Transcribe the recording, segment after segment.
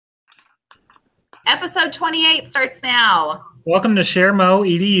Episode 28 starts now. Welcome to ShareMo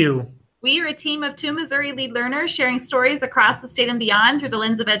EDU. We are a team of two Missouri lead learners sharing stories across the state and beyond through the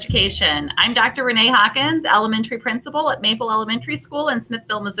lens of education. I'm Dr. Renee Hawkins, elementary principal at Maple Elementary School in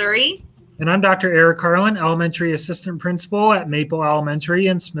Smithville, Missouri. And I'm Dr. Eric Carlin, elementary assistant principal at Maple Elementary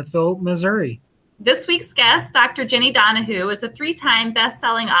in Smithville, Missouri. This week's guest, Dr. Jenny Donahue, is a three-time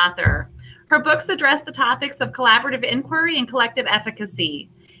best-selling author. Her books address the topics of collaborative inquiry and collective efficacy.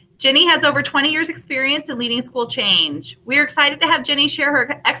 Jenny has over 20 years experience in leading school change. We're excited to have Jenny share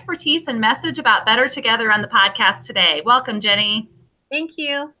her expertise and message about Better Together on the podcast today. Welcome, Jenny. Thank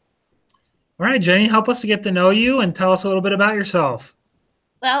you. All right, Jenny, help us to get to know you and tell us a little bit about yourself.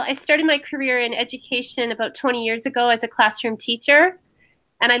 Well, I started my career in education about 20 years ago as a classroom teacher,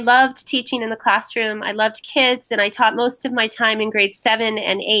 and I loved teaching in the classroom. I loved kids, and I taught most of my time in grades 7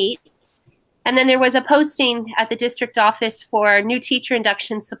 and 8. And then there was a posting at the district office for new teacher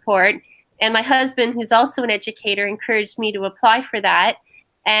induction support. And my husband, who's also an educator, encouraged me to apply for that.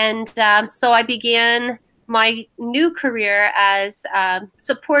 And so I began my new career as a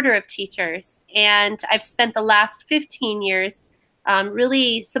supporter of teachers. And I've spent the last 15 years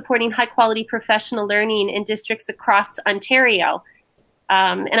really supporting high quality professional learning in districts across Ontario.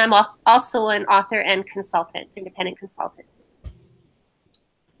 And I'm also an author and consultant, independent consultant.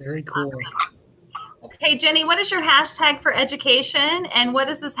 Very cool. Okay, Jenny, what is your hashtag for education, and what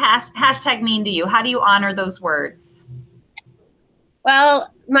does this hashtag mean to you? How do you honor those words?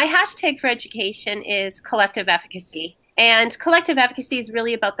 Well, my hashtag for education is collective efficacy. And collective efficacy is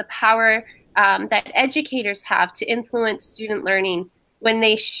really about the power that educators have to influence student learning when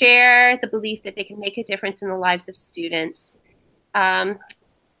they share the belief that they can make a difference in the lives of students. And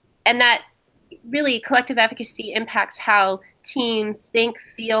that really collective efficacy impacts how teams think,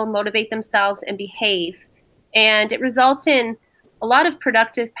 feel, motivate themselves, and behave. And it results in a lot of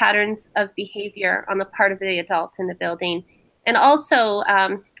productive patterns of behavior on the part of the adults in the building, and also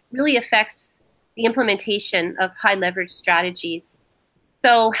really affects the implementation of high leverage strategies.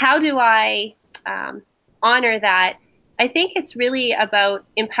 So how do I honor that? I think it's really about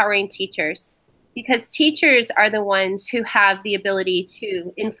empowering teachers, because teachers are the ones who have the ability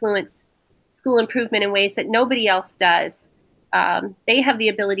to influence school improvement in ways that nobody else does. They have the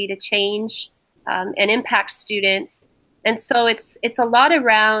ability to change and impact students. And so it's a lot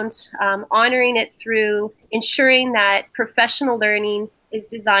around honoring it through ensuring that professional learning is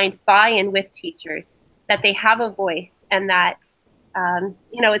designed by and with teachers, that they have a voice, and that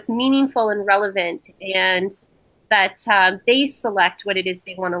it's meaningful and relevant, and that they select what it is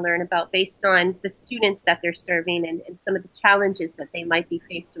they want to learn about based on the students that they're serving and some of the challenges that they might be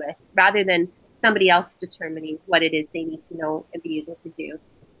faced with, rather than somebody else determining what it is they need to know and be able to do.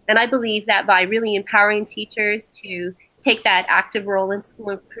 And I believe that by really empowering teachers to take that active role in school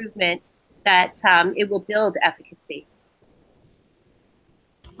improvement, that it will build efficacy.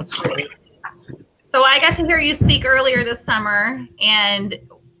 So I got to hear you speak earlier this summer, and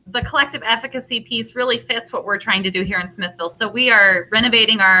the collective efficacy piece really fits what we're trying to do here in Smithville. So we are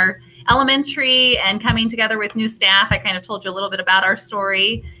renovating our elementary and coming together with new staff. I kind of told you a little bit about our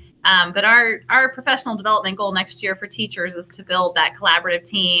story. But our professional development goal next year for teachers is to build that collaborative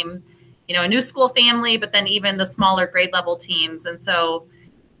team, a new school family, but then even the smaller grade level teams. And so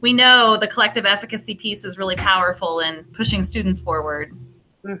we know the collective efficacy piece is really powerful in pushing students forward.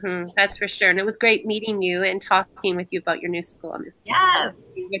 Mm-hmm, that's for sure. And it was great meeting you and talking with you about your new school. I'm just yes.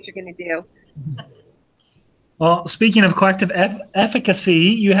 What you're going to do. Well, speaking of collective efficacy,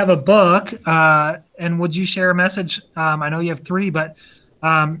 you have a book, and would you share a message? I know you have 3, but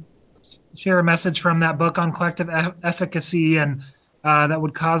share a message from that book on collective efficacy and that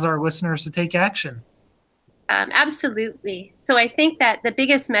would cause our listeners to take action. Absolutely. So I think that the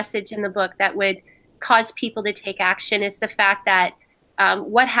biggest message in the book that would cause people to take action is the fact that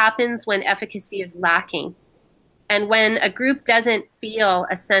what happens when efficacy is lacking, and when a group doesn't feel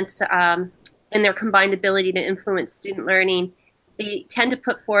a sense in their combined ability to influence student learning, they tend to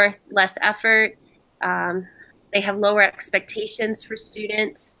put forth less effort. They have lower expectations for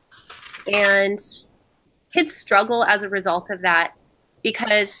students, and kids struggle as a result of that,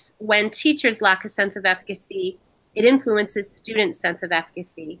 because when teachers lack a sense of efficacy, it influences students' sense of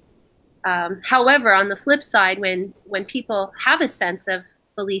efficacy. However, on the flip side, when people have a sense of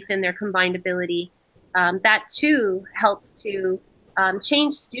belief in their combined ability, that too helps to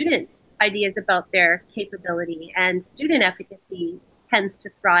change students' ideas about their capability, and student efficacy tends to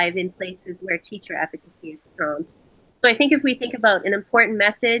thrive in places where teacher efficacy is strong. So I think if we think about an important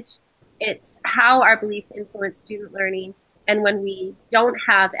message, it's how our beliefs influence student learning, and when we don't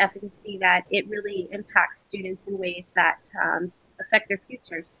have efficacy, that it really impacts students in ways that affect their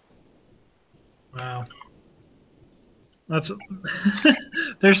futures. Wow. That's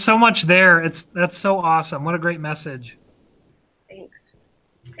there's so much there. That's so awesome. What a great message. Thanks.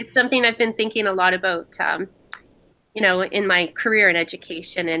 It's something I've been thinking a lot about, in my career in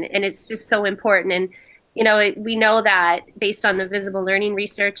education, and it's just so important. And, we know that based on the visible learning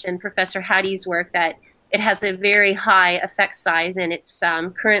research and Professor Hattie's work, that it has a very high effect size, and it's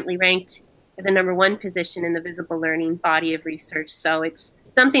currently ranked at the #1 position in the visible learning body of research. So it's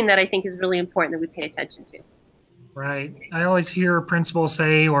something that I think is really important that we pay attention to. Right. I always hear principals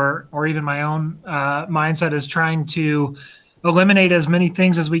say, or even my own mindset is trying to eliminate as many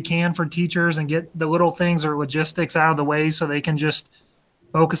things as we can for teachers and get the little things or logistics out of the way so they can just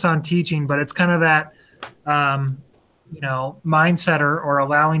focus on teaching. But it's kind of that, mindset or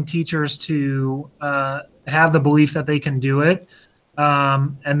allowing teachers to have the belief that they can do it.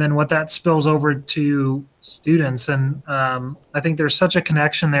 And then what that spills over to students. And I think there's such a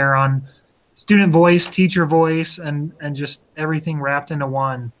connection there on student voice, teacher voice, and just everything wrapped into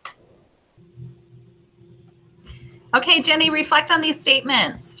one. Okay, Jenny, reflect on these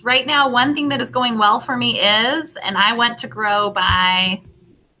statements. Right now, one thing that is going well for me is, and I want to grow by.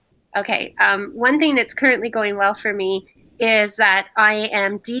 Okay, one thing that's currently going well for me is that I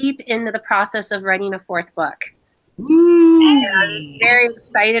am deep into the process of writing a 4th book. I'm very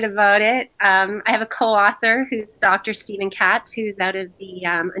excited about it. I have a co-author who's Dr. Stephen Katz, who's out of the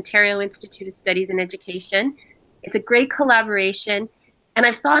Ontario Institute of Studies in Education. It's a great collaboration. And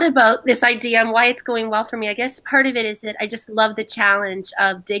I've thought about this idea and why it's going well for me. I guess part of it is that I just love the challenge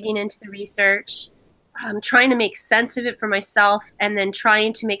of digging into the research, trying to make sense of it for myself, and then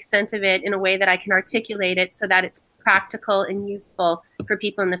trying to make sense of it in a way that I can articulate it so that it's practical and useful for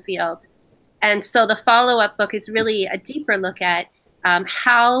people in the field. And so the follow-up book is really a deeper look at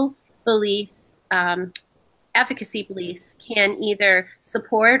how beliefs, efficacy beliefs, can either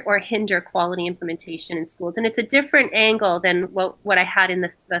support or hinder quality implementation in schools. And it's a different angle than what I had in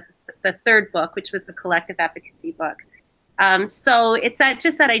the 3rd book, which was the collective efficacy book. So it's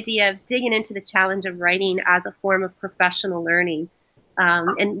just that idea of digging into the challenge of writing as a form of professional learning,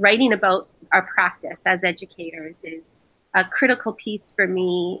 and writing about our practice as educators is a critical piece for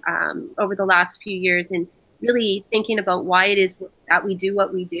me over the last few years, and really thinking about why it is that we do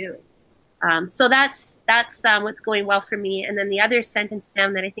what we do. So that's what's going well for me. And then the other sentence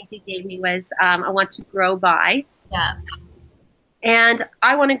down that I think you gave me was, I want to grow by. Yes. And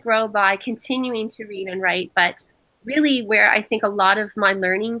I want to grow by continuing to read and write, but really where I think a lot of my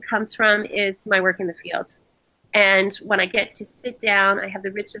learning comes from is my work in the fields. And when I get to sit down, I have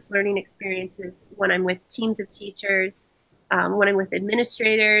the richest learning experiences when I'm with teams of teachers, when I'm with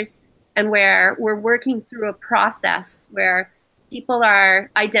administrators, and where we're working through a process where people are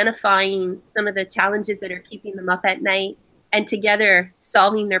identifying some of the challenges that are keeping them up at night and together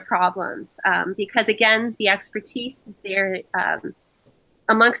solving their problems. Because again, the expertise is there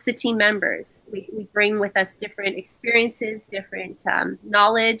amongst the team members. We bring with us different experiences, different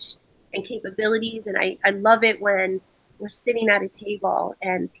knowledge and capabilities. And I love it when we're sitting at a table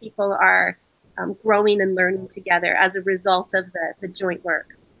and people are growing and learning together as a result of the joint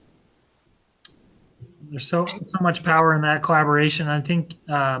work. There's so much power in that collaboration. I think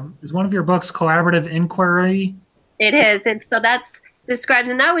is one of your books Collaborative Inquiry? It is. And so that's described,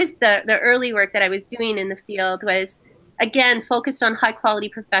 and that was the early work that I was doing in the field, was again focused on high quality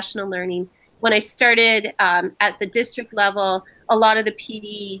professional learning. When I started at the district level, a lot of the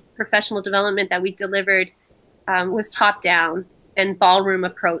PD professional development that we delivered was top down and ballroom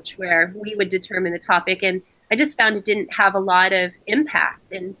approach, where we would determine the topic. And I just found it didn't have a lot of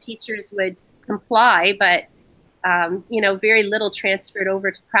impact, and teachers would comply, but very little transferred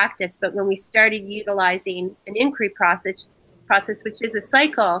over to practice. But when we started utilizing an inquiry process, which is a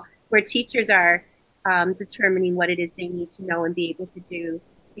cycle where teachers are determining what it is they need to know and be able to do,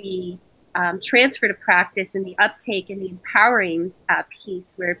 the transfer to practice and the uptake and the empowering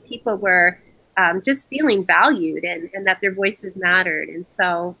piece, where people were just feeling valued and that their voices mattered. And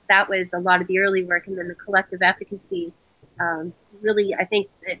so that was a lot of the early work. And then the collective efficacy, really, I think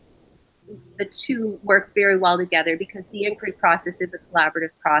that the two work very well together, because the inquiry process is a collaborative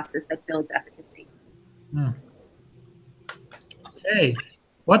process that builds efficacy. Okay.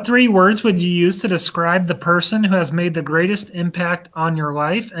 What 3 words would you use to describe the person who has made the greatest impact on your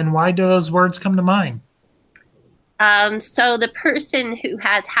life, and why do those words come to mind? So the person who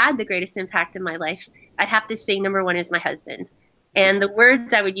has had the greatest impact in my life, I'd have to say #1 is my husband. And the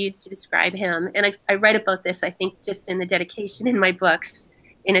words I would use to describe him, and I write about this, I think, just in the dedication in my books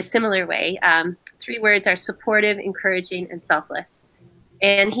in a similar way. 3 words are supportive, encouraging, and selfless.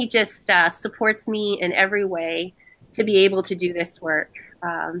 And he just supports me in every way to be able to do this work.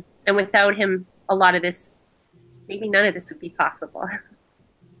 And without him a lot of this, maybe none of this would be possible.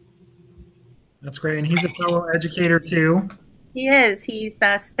 That's great. And he's a fellow educator too. He is. He's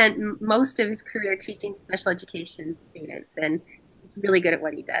spent most of his career teaching special education students, and he's really good at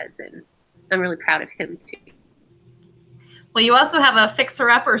what he does. And I'm really proud of him too. Well, you also have a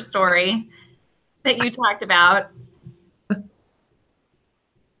fixer-upper story that you talked about.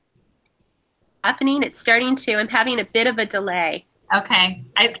 Happening. It's starting to. I'm having a bit of a delay. Okay.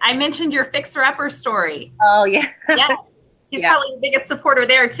 I mentioned your fixer-upper story. Oh, yeah. Yeah. He's probably the biggest supporter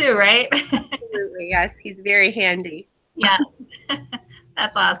there too, right? Absolutely. Yes. He's very handy. Yeah.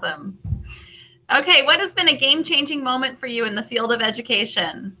 That's awesome. Okay. What has been a game-changing moment for you in the field of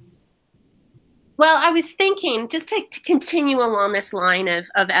education? Well, I was thinking, just to continue along this line of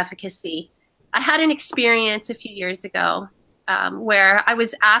efficacy, I had an experience a few years ago where I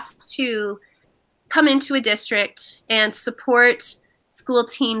was asked to come into a district and support school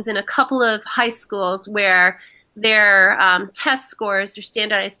teams in a couple of high schools where their test scores, their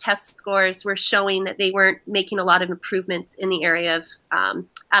standardized test scores, were showing that they weren't making a lot of improvements in the area of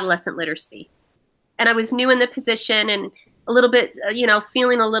adolescent literacy. And I was new in the position and a little bit,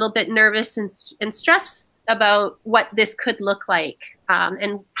 feeling a little bit nervous and stressed about what this could look like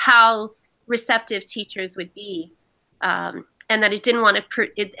and how receptive teachers would be. And that it didn't want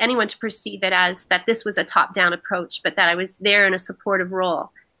anyone to perceive it as that this was a top-down approach, but that I was there in a supportive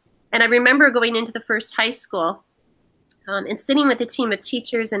role. And I remember going into the first high school and sitting with a team of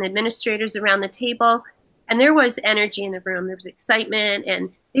teachers and administrators around the table, and there was energy in the room. There was excitement, and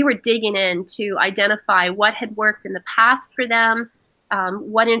they were digging in to identify what had worked in the past for them,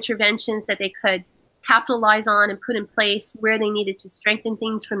 what interventions that they could capitalize on and put in place, where they needed to strengthen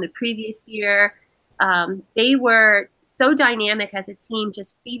things from the previous year. They were so dynamic as a team,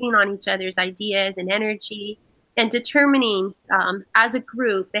 just feeding on each other's ideas and energy and determining as a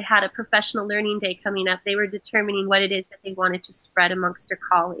group. They had a professional learning day coming up. They were determining what it is that they wanted to spread amongst their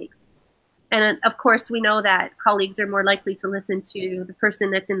colleagues. And of course, we know that colleagues are more likely to listen to the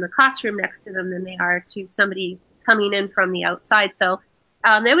person that's in the classroom next to them than they are to somebody coming in from the outside. So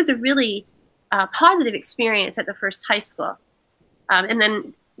that was a really positive experience at the first high school. And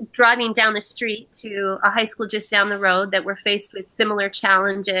then driving down the street to a high school just down the road that were faced with similar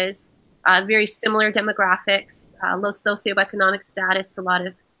challenges, very similar demographics, low socioeconomic status, a lot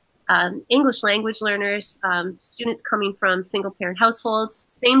of English language learners, students coming from single-parent households,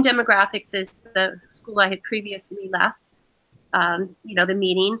 same demographics as the school I had previously left, the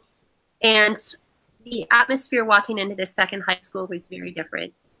meeting. And the atmosphere walking into this second high school was very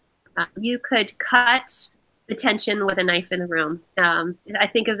different. You could cut the tension with a knife in the room. I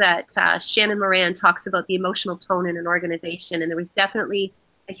think of that, Shannon Moran talks about the emotional tone in an organization, and there was definitely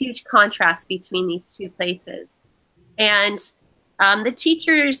a huge contrast between these two places. And the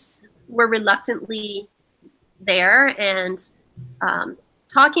teachers were reluctantly there and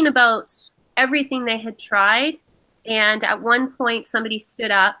talking about everything they had tried. And at one point, somebody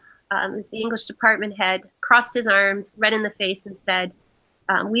stood up, it was the English department head, crossed his arms, red in the face, and said,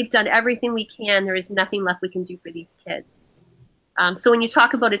 "We've done everything we can. There is nothing left we can do for these kids." So when you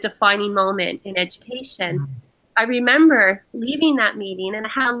talk about a defining moment in education, I remember leaving that meeting and I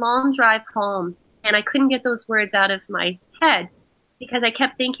had a long drive home and I couldn't get those words out of my head because I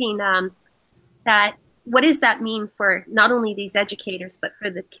kept thinking that what does that mean for not only these educators, but for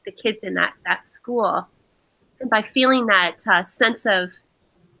the kids in that school? And by feeling that sense of,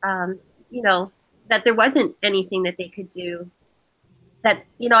 that there wasn't anything that they could do, that,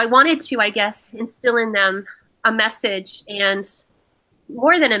 I wanted to, I guess, instill in them a message, and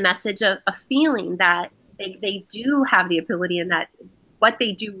more than a message, a feeling that they do have the ability and that what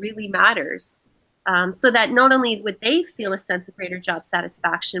they do really matters. So that not only would they feel a sense of greater job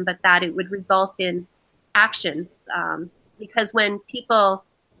satisfaction, but that it would result in actions. Because when people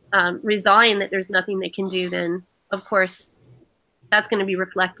resign that there's nothing they can do, then of course that's going to be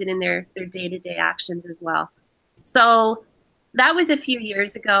reflected in their day-to-day actions as well. So that was a few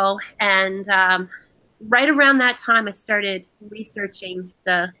years ago, and right around that time I started researching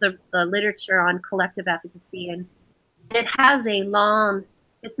the literature on collective efficacy, and it has a long,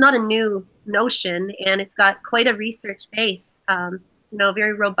 it's not a new notion, and it's got quite a research base, a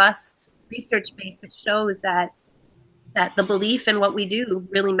very robust research base that shows that the belief in what we do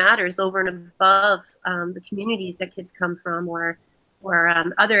really matters over and above the communities that kids come from, or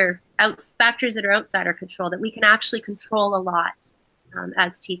other factors that are outside our control, that we can actually control a lot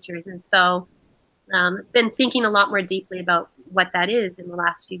as teachers. And so I've been thinking a lot more deeply about what that is in the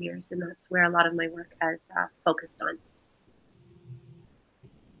last few years, and that's where a lot of my work has focused on.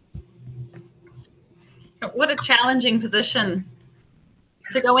 What a challenging position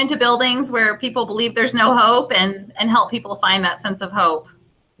to go into buildings where people believe there's no hope and help people find that sense of hope.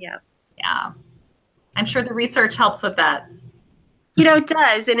 Yeah. Yeah. I'm sure the research helps with that. You know, it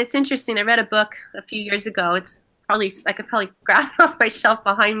does. And it's interesting. I read a book a few years ago. I could probably grab it off my shelf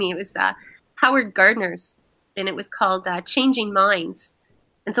behind me. It was Howard Gardner's, and it was called Changing Minds.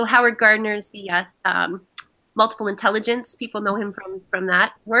 And so Howard Gardner's the multiple intelligence. People know him from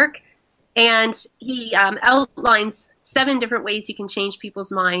that work. And he outlines 7 different ways you can change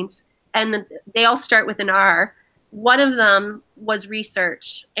people's minds. And they all start with an R. One of them was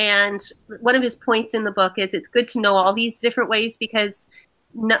research. And one of his points in the book is it's good to know all these different ways because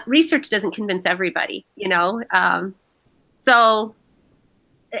research doesn't convince everybody, you know. So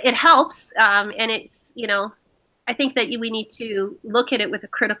it helps. And it's, you know, I think that we need to look at it with a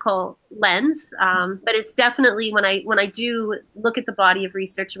critical lens. But it's definitely, when I do look at the body of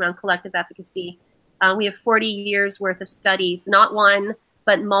research around collective efficacy, we have 40 years worth of studies, not one,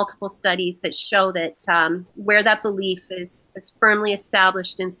 but multiple studies that show that where that belief is firmly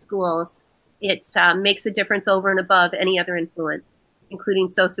established in schools, it makes a difference over and above any other influence, including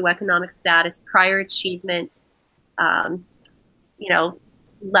socioeconomic status, prior achievement, you know,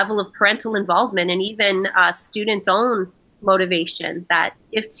 level of parental involvement, and even students' own motivation, that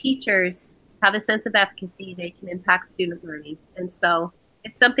if teachers have a sense of efficacy, they can impact student learning. And so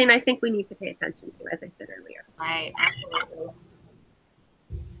it's something I think we need to pay attention to, as I said earlier. Right, absolutely.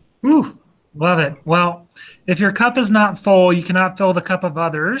 Ooh, love it. Well, if your cup is not full, you cannot fill the cup of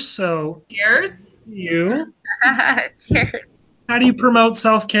others. So Cheers. you. Cheers. How do you promote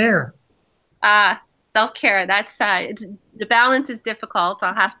self-care? Self-care, that's the balance is difficult,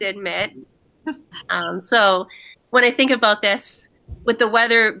 I'll have to admit. So when I think about this, with the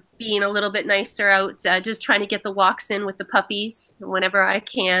weather being a little bit nicer out, just trying to get the walks in with the puppies whenever I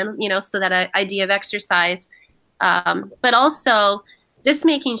can, you know, so that idea of exercise, but also just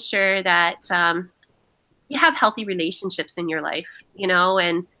making sure that you have healthy relationships in your life, you know,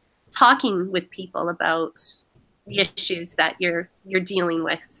 and talking with people about the issues that you're dealing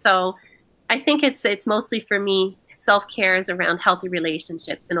with. So I think it's mostly, for me, self-care is around healthy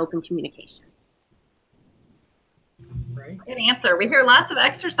relationships and open communication. Right. Good answer. We hear lots of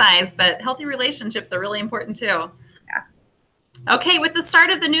exercise, but healthy relationships are really important too. Yeah. Okay, with the start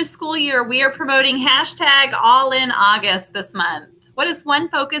of the new school year, we are promoting hashtag All In August this month. What is one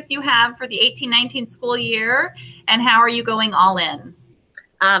focus you have for the 18-19 school year, and how are you going all in?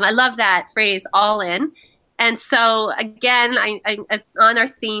 I love that phrase, all in. And so again, I on our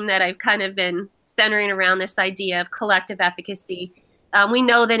theme that I've kind of been centering around this idea of collective efficacy. We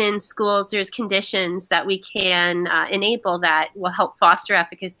know that in schools there's conditions that we can enable that will help foster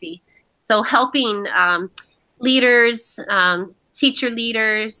efficacy. So helping leaders, teacher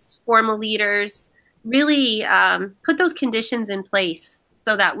leaders, formal leaders, really put those conditions in place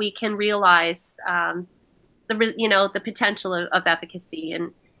so that we can realize the potential of efficacy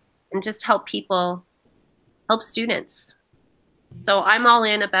and just help people, help students. So I'm all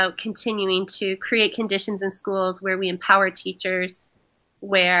in about continuing to create conditions in schools where we empower teachers,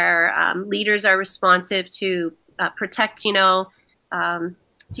 where leaders are responsive to protect,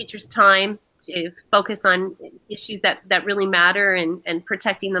 teachers' time, to focus on issues that really matter, and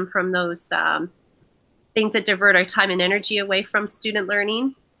protecting them from those things that divert our time and energy away from student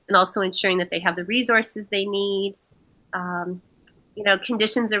learning, and also ensuring that they have the resources they need.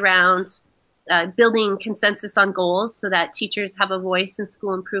 Conditions around building consensus on goals so that teachers have a voice in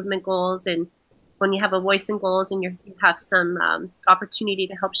school improvement goals. And when you have a voice in goals and you have some opportunity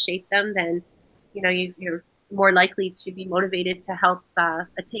to help shape them, then you're more likely to be motivated to help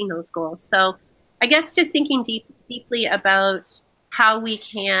attain those goals. So I guess just thinking deeply about how we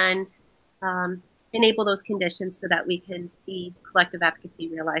can enable those conditions so that we can see collective efficacy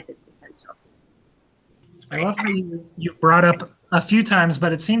realize its potential. I love how you've brought up a few times,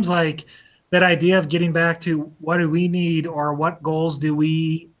 but it seems like that idea of getting back to what do we need, or what goals do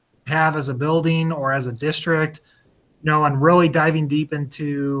we have as a building or as a district, and really diving deep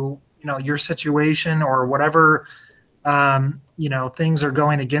into, your situation or whatever, things are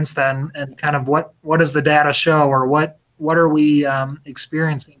going against that, and kind of what does the data show, or what are we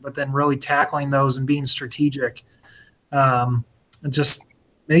experiencing, but then really tackling those and being strategic. It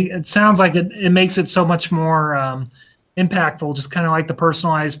sounds like it makes it so much more impactful, just kind of like the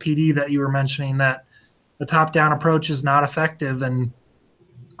personalized PD that you were mentioning, that the top-down approach is not effective. And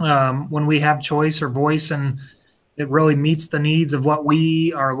when we have choice or voice and it really meets the needs of what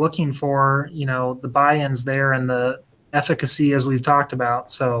we are looking for, the buy-in's there and the efficacy, as we've talked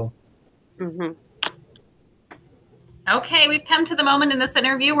about. So. Mm-hmm. Okay, we've come to the moment in this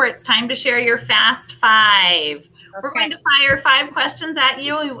interview where it's time to share your Fast Five. We're going to fire 5 questions at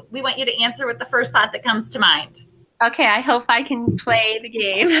you, and we want you to answer with the first thought that comes to mind. Okay, I hope I can play the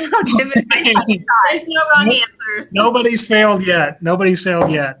game. I'll give it my best shot. There's no wrong answers. Nobody's failed yet. Nobody's failed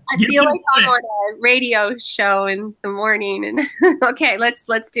yet. I feel like I'm on a radio show in the morning. And okay, let's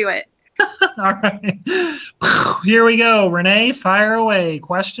do it. All right. Here we go. Renee, fire away.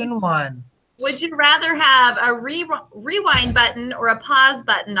 Question 1. Would you rather have a rewind button or a pause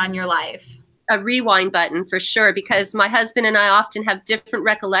button on your life? A rewind button for sure, because my husband and I often have different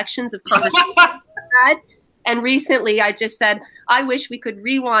recollections of conversations we've had. And recently I just said, I wish we could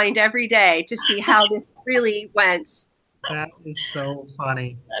rewind every day to see how this really went. That is so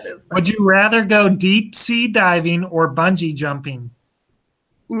funny. That is funny. Would you rather go deep sea diving or bungee jumping?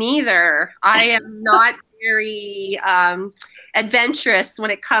 Neither. I am not very adventurous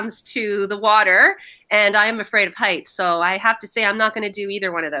when it comes to the water, and I am afraid of heights. So I have to say I'm not going to do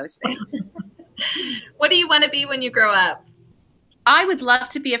either one of those things. What do you want to be when you grow up? I would love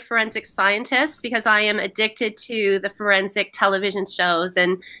to be a forensic scientist because I am addicted to the forensic television shows.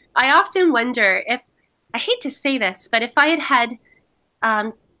 And I often wonder if, I hate to say this, but if I had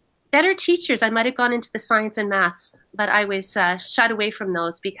better teachers, I might have gone into the science and maths. But I was shut away from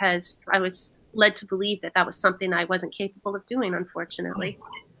those because I was led to believe that that was something I wasn't capable of doing, unfortunately.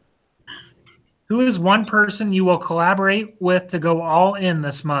 Who is one person you will collaborate with to go all in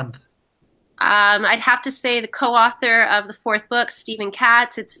this month? I'd have to say the co-author of the 4th book, Stephen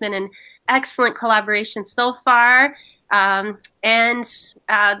Katz. It's been an excellent collaboration so far, and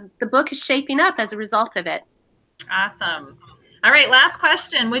the book is shaping up as a result of it. Awesome. All right, last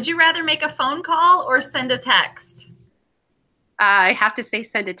question. Would you rather make a phone call or send a text? I have to say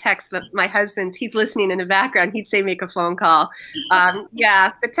send a text, but my husband's, he's listening in the background. He'd say make a phone call.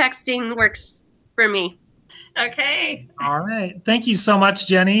 Yeah, the texting works for me. Okay. All right. Thank you so much,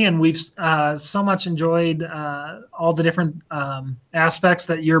 Jenny. And we've so much enjoyed all the different aspects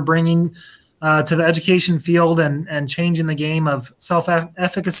that you're bringing to the education field and changing the game of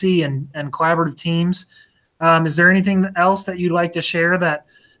self-efficacy and collaborative teams. Is there anything else that you'd like to share that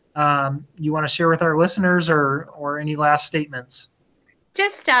you want to share with our listeners, or any last statements?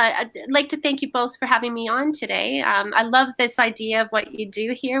 Just I'd like to thank you both for having me on today. I love this idea of what you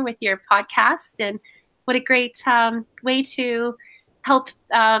do here with your podcast, and what a great way to help,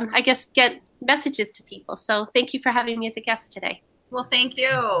 I guess, get messages to people. So thank you for having me as a guest today. Well, thank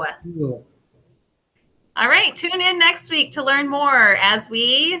you. All right. Tune in next week to learn more as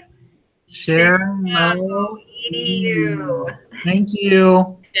we share Mo EDU. Thank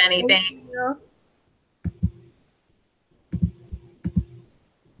you. Jenny, thanks. You.